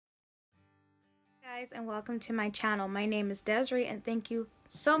guys, and welcome to my channel. My name is Desiree and thank you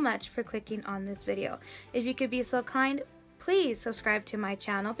so much for clicking on this video. If you could be so kind, please subscribe to my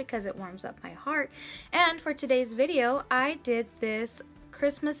channel because it warms up my heart. And for today's video, I did this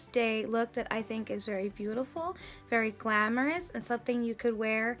Christmas Day look that I think is very beautiful, very glamorous, and something you could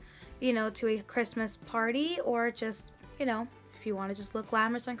wear, you know, to a Christmas party or just, you know, if you want to just look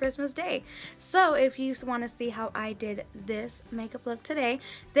glamorous on Christmas Day. So if you want to see how I did this makeup look today,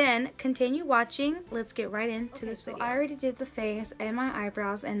 then continue watching. Let's get right into this video. So I already did the face and my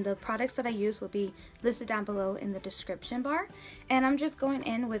eyebrows, and the products that I use will be listed down below in the description bar. And I'm just going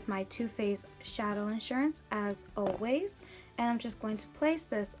in with my Too Faced Shadow Insurance as always, and I'm just going to place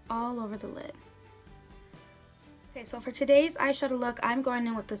this all over the lid. Okay, so for today's eyeshadow look, I'm going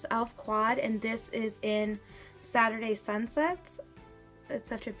in with this e.l.f. quad, and this is in Saturday Sunsets. It's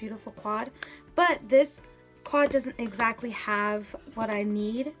such a beautiful quad, but this quad doesn't exactly have what I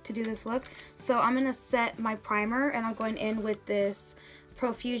need to do this look. So I'm going to set my primer, and I'm going in with this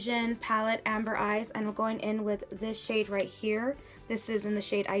Profusion palette Amber Eyes, and I'm going in with this shade right here. This is in the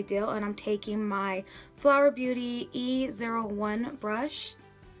shade Ideal, and I'm taking my Flower Beauty E01 brush,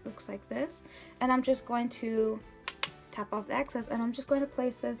 looks like this, and I'm just going to tap off the excess, and I'm just going to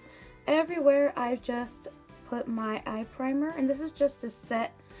place this everywhere I've just put my eye primer. And this is just to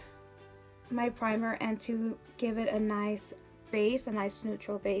set my primer and to give it a nice base, a nice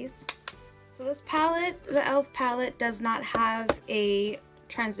neutral base. So this palette, the e.l.f. palette, does not have a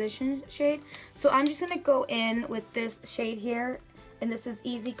transition shade, so I'm just going to go in with this shade here, and this is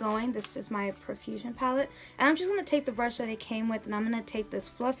Easy Going. This is my Profusion palette, and I'm just going to take the brush that it came with, and I'm going to take this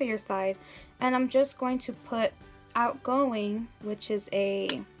fluffier side, and I'm just going to put Outgoing, which is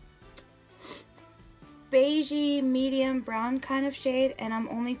a beigey medium brown kind of shade, and I'm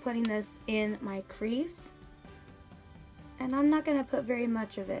only putting this in my crease, and I'm not going to put very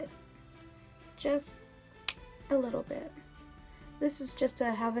much of it, just a little bit. This is just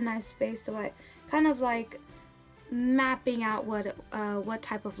to have a nice base, so I kind of like mapping out what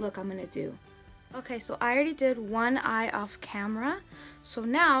type of look I'm going to do. Okay, so I already did one eye off camera, so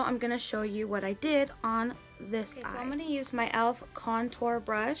now I'm going to show you what I did on this eye. So I'm going to use my e.l.f. contour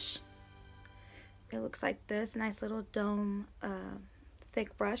brush. It looks like this, nice little dome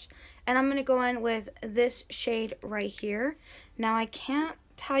thick brush, and I'm going to go in with this shade right here. Now I can't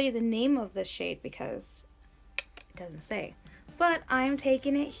tell you the name of this shade because it doesn't say, but I'm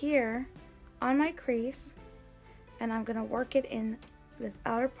taking it here on my crease, and I'm going to work it in this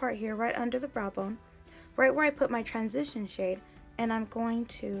outer part here, right under the brow bone, right where I put my transition shade, and I'm going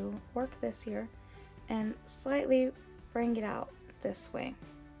to work this here and slightly bring it out this way.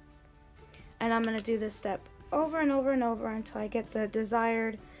 And I'm going to do this step over and over and over until I get the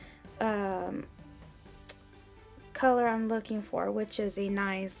desired color I'm looking for, which is a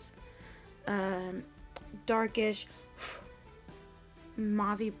nice darkish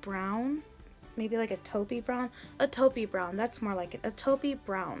mauve brown, maybe like a taupey brown. A taupey brown, that's more like it. A taupey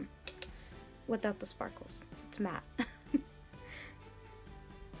brown without the sparkles. It's matte.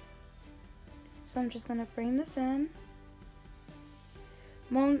 So I'm just going to bring this in,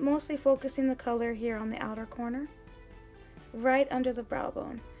 mostly focusing the color here on the outer corner, right under the brow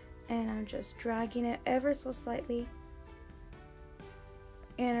bone, and I'm just dragging it ever so slightly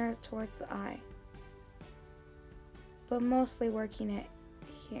inner towards the eye, but mostly working it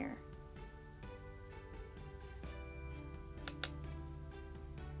here.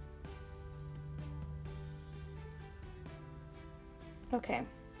 Okay,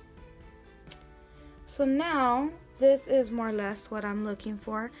 so now this is more or less what I'm looking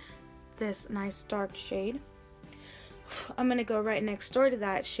for, this nice dark shade. I'm going to go right next door to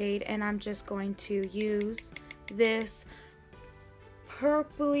that shade, and I'm just going to use this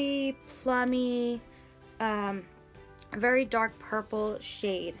purpley, plummy, very dark purple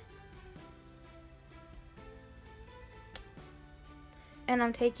shade. And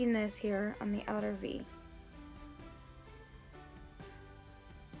I'm taking this here on the outer V.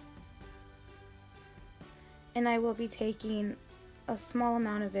 And I will be taking a small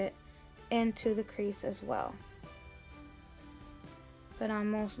amount of it into the crease as well. But I'm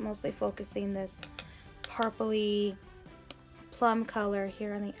mostly focusing this purpley plum color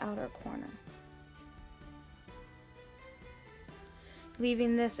here in the outer corner.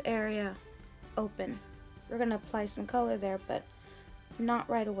 Leaving this area open. We're going to apply some color there, but not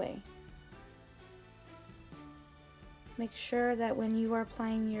right away. Make sure that when you are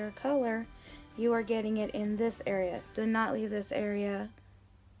applying your color, you are getting it in this area. Do not leave this area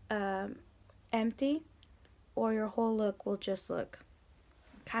empty, or your whole look will just look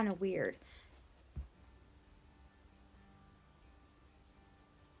kind of weird.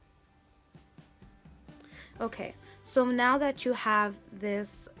 Okay, so now that you have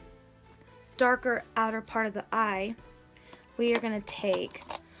this darker outer part of the eye, we are going to take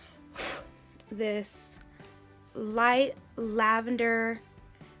this light lavender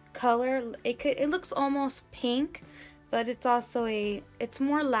color. It looks almost pink, but it's also it's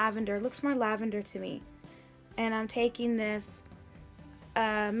more lavender. It looks more lavender to me. And I'm taking this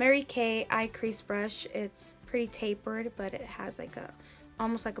Mary Kay eye crease brush. It's pretty tapered, but it has like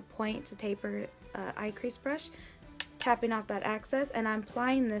almost like a point. It's a tapered eye crease brush. Tapping off that excess, and I'm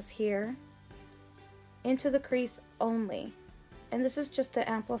applying this here into the crease only. And this is just to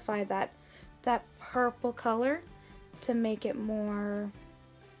amplify that purple color, to make it more,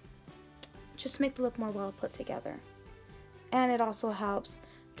 just make the look more well put together. And it also helps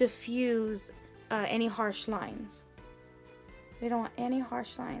diffuse any harsh lines. We don't want any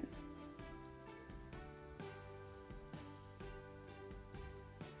harsh lines.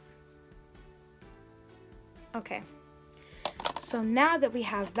 Okay, so now that we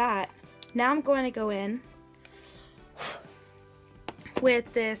have that, now I'm going to go in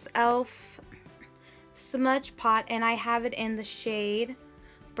with this e.l.f. smudge pot, and I have it in the shade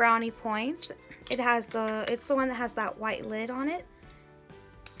Brownie Points. It's the one that has that white lid on it,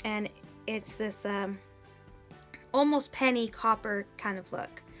 and it's this almost penny copper kind of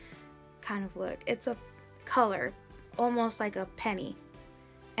look. It's a color almost like a penny.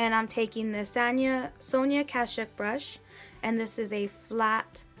 And I'm taking the Sonia Kashuk brush, and this is a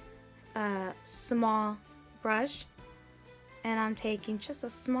flat small brush, and I'm taking just a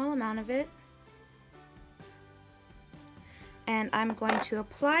small amount of it, and I'm going to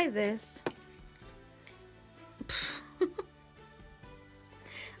apply this.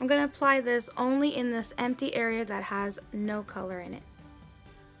 I'm going to apply this only in this empty area that has no color in it.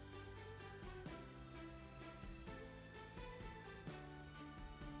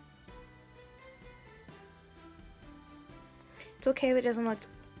 It's okay if it doesn't look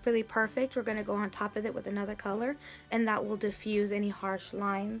really perfect. We're going to go on top of it with another color, and that will diffuse any harsh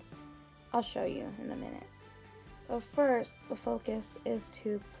lines. I'll show you in a minute. So first, the focus is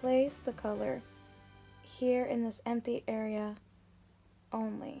to place the color here in this empty area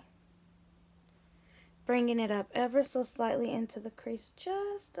only. Bringing it up ever so slightly into the crease,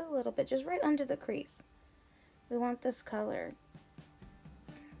 just a little bit, just right under the crease. We want this color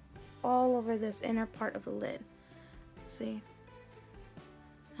all over this inner part of the lid. See?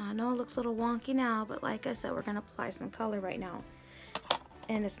 I know it looks a little wonky now, but like I said, we're going to apply some color right now,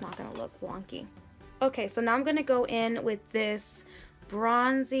 and it's not going to look wonky. Okay, so now I'm going to go in with this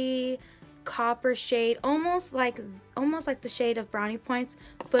bronzy copper shade, almost like the shade of Brownie Points,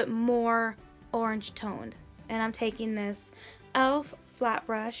 but more orange toned. And I'm taking this e.l.f. flat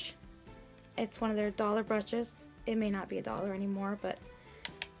brush. It's one of their dollar brushes. It may not be $1 anymore, but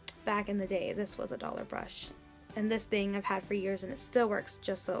back in the day, this was a $1 brush. And this thing I've had for years, and it still works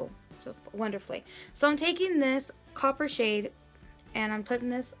just wonderfully. So I'm taking this copper shade, and I'm putting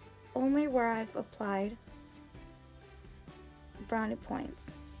this only where I've applied Brownie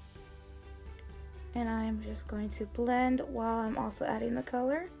Points. And I'm just going to blend while I'm also adding the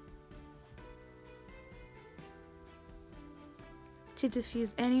color to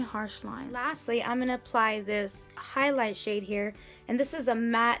diffuse any harsh lines. Lastly, I'm going to apply this highlight shade here, and this is a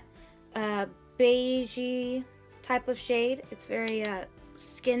matte beigey type of shade. It's very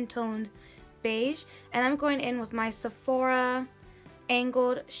skin toned beige, and I'm going in with my Sephora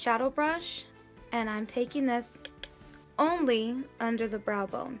angled shadow brush, and I'm taking this only under the brow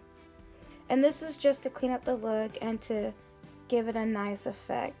bone. And this is just to clean up the look and to give it a nice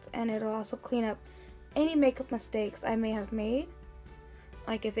effect, and it'll also clean up any makeup mistakes I may have made,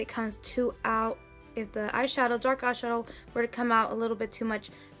 like if it comes too out. If the eyeshadow, dark eyeshadow, were to come out a little bit too much,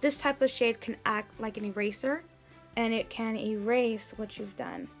 this type of shade can act like an eraser, and it can erase what you've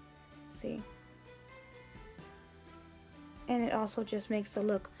done. See? And it also just makes the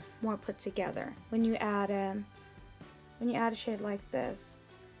look more put together when you add a shade like this.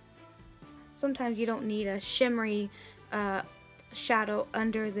 Sometimes you don't need a shimmery shadow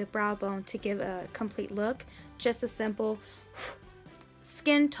under the brow bone to give a complete look. Just a simple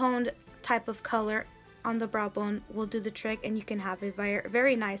skin toned type of color on the brow bone will do the trick, and you can have a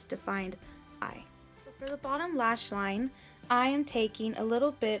very nice defined eye. For the bottom lash line, I am taking a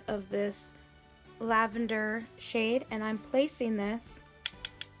little bit of this lavender shade, and I'm placing this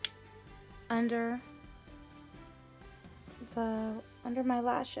under my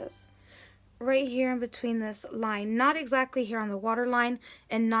lashes, right here in between this line. Not exactly here on the waterline,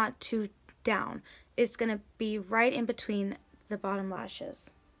 and not too down. It's going to be right in between the bottom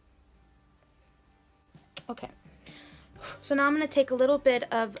lashes. Okay, so now I'm going to take a little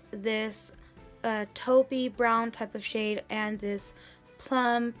bit of this taupey brown type of shade and this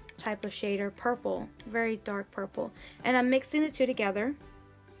plum type of shade, or purple, very dark purple. And I'm mixing the two together.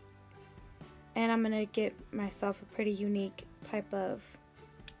 And I'm going to get myself a pretty unique type of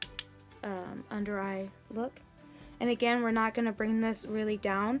under eye look. And again, we're not going to bring this really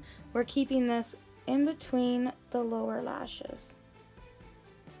down. We're keeping this in between the lower lashes.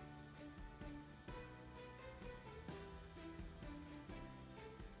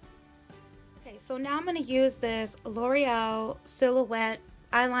 Okay, so now I'm going to use this L'Oreal Silhouette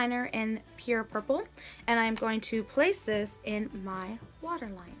eyeliner in pure purple, and I'm going to place this in my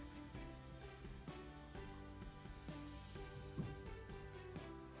waterline.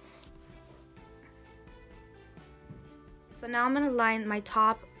 So now I'm going to line my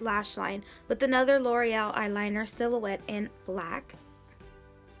top lash line with another L'Oreal eyeliner Silhouette in black.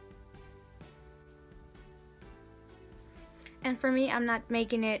 And for me, I'm not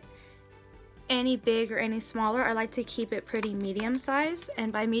making it any big or any smaller. I like to keep it pretty medium size.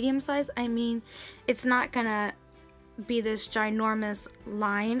 And by medium size, I mean it's not going to be this ginormous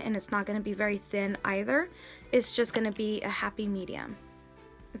line, and it's not going to be very thin either. It's just going to be a happy medium,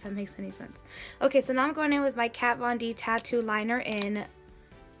 if that makes any sense. Okay, so now I'm going in with my Kat Von D tattoo liner in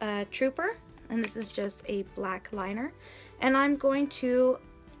Trooper, and this is just a black liner, and I'm going to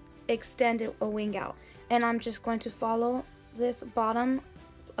extend a wing out, and I'm just going to follow this bottom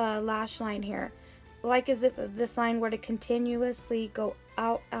lash line here, like as if this line were to continuously go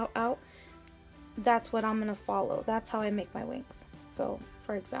out, out, out. That's what I'm gonna follow. That's how I make my wings. So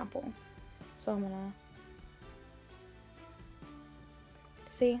for example, so I'm gonna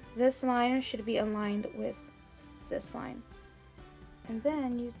see, this line should be aligned with this line. And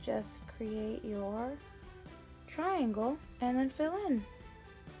then you just create your triangle and then fill in.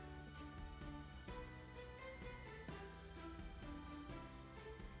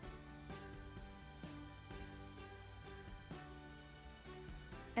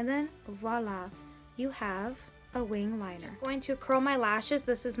 And then voila, you have a wing liner. I'm going to curl my lashes.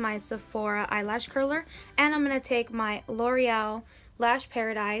 This is my Sephora eyelash curler, and I'm going to take my L'Oreal Lash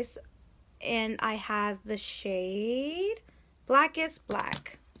Paradise, and I have the shade Blackest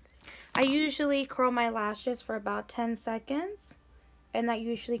Black. I usually curl my lashes for about 10 seconds, and that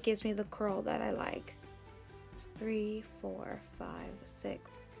usually gives me the curl that I like. 3, 4, 5,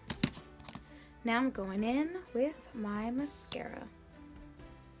 6. Now I'm going in with my mascara.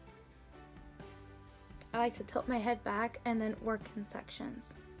 I like to tilt my head back and then work in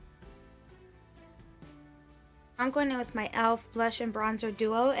sections. I'm going in with my e.l.f. blush and bronzer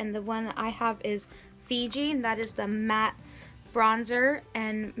duo, and the one I have is Fiji, and that is the matte bronzer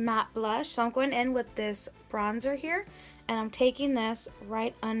and matte blush. So I'm going in with this bronzer here, and I'm taking this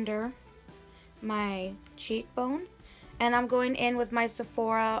right under my cheekbone, and I'm going in with my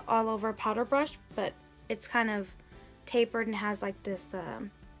Sephora all over powder brush, but it's kind of tapered and has like this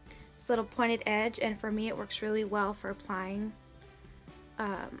little pointed edge, and for me it works really well for applying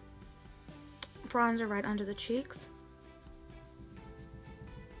bronzer right under the cheeks.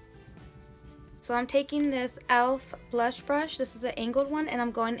 So I'm taking this e.l.f. blush brush, this is the angled one, and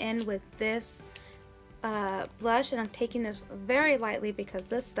I'm going in with this blush, and I'm taking this very lightly because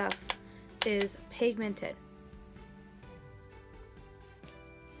this stuff is pigmented.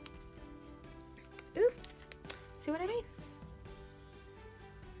 Ooh, see what I mean?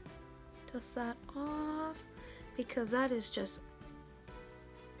 Dust that off because that is just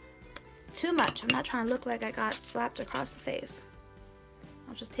too much. I'm not trying to look like I got slapped across the face.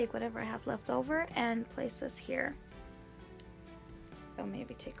 I'll just take whatever I have left over and place this here. Oh,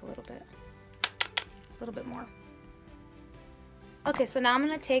 maybe take a little bit more. Okay, so now I'm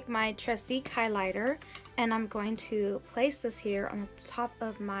going to take my Trestique highlighter, and I'm going to place this here on the top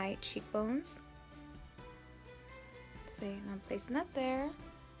of my cheekbones. See, and I'm placing that there.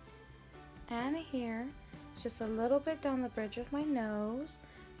 And here, just a little bit down the bridge of my nose,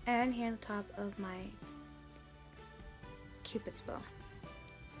 and here on the top of my Cupid's bow.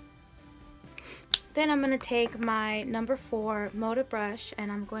 Then I'm going to take my number 4 Moda brush, and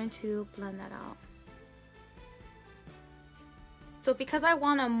I'm going to blend that out. So because I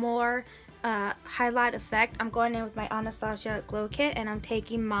want a more highlight effect, I'm going in with my Anastasia Glow Kit, and I'm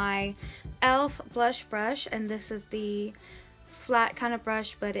taking my e.l.f. blush brush, and this is the flat kind of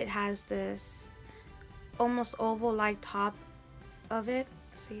brush, but it has this almost oval like top of it.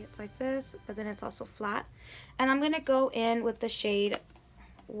 See, it's like this, but then it's also flat. And I'm going to go in with the shade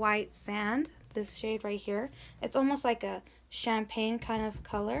White Sand, this shade right here. It's almost like a champagne kind of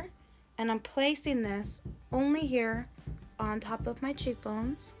color, and I'm placing this only here on top of my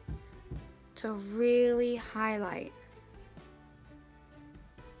cheekbones to really highlight.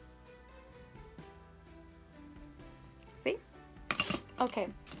 Okay,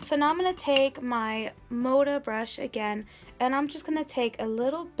 so now I'm going to take my Moda brush again, and I'm just going to take a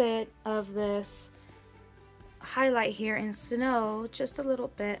little bit of this highlight here in Snow, just a little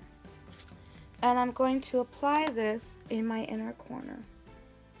bit, and I'm going to apply this in my inner corner.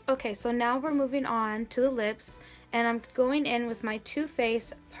 Okay, so now we're moving on to the lips, and I'm going in with my Too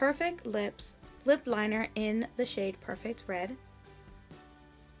Faced Perfect Lips lip liner in the shade Perfect Red.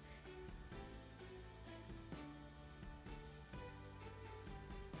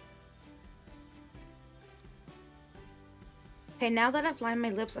 Okay, now that I've lined my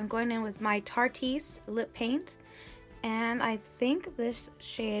lips, I'm going in with my Tarte's lip paint, and I think this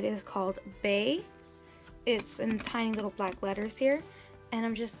shade is called Bay. It's in tiny little black letters here, and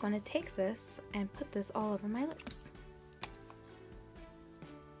I'm just going to take this and put this all over my lips.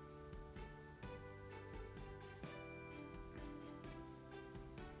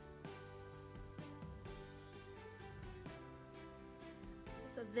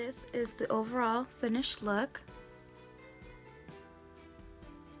 So this is the overall finished look.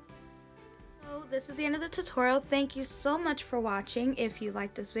 So this is the end of the tutorial. Thank you so much for watching. If you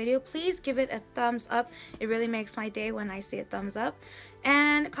liked this video, please give it a thumbs up. It really makes my day when I see a thumbs up.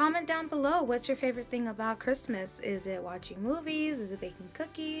 And comment down below, what's your favorite thing about Christmas? Is it watching movies? Is it baking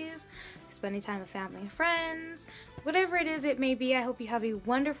cookies? Spending time with family and friends? Whatever it is it may be, I hope you have a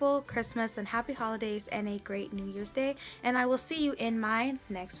wonderful Christmas and happy holidays and a great New Year's Day. And I will see you in my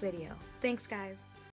next video. Thanks, guys.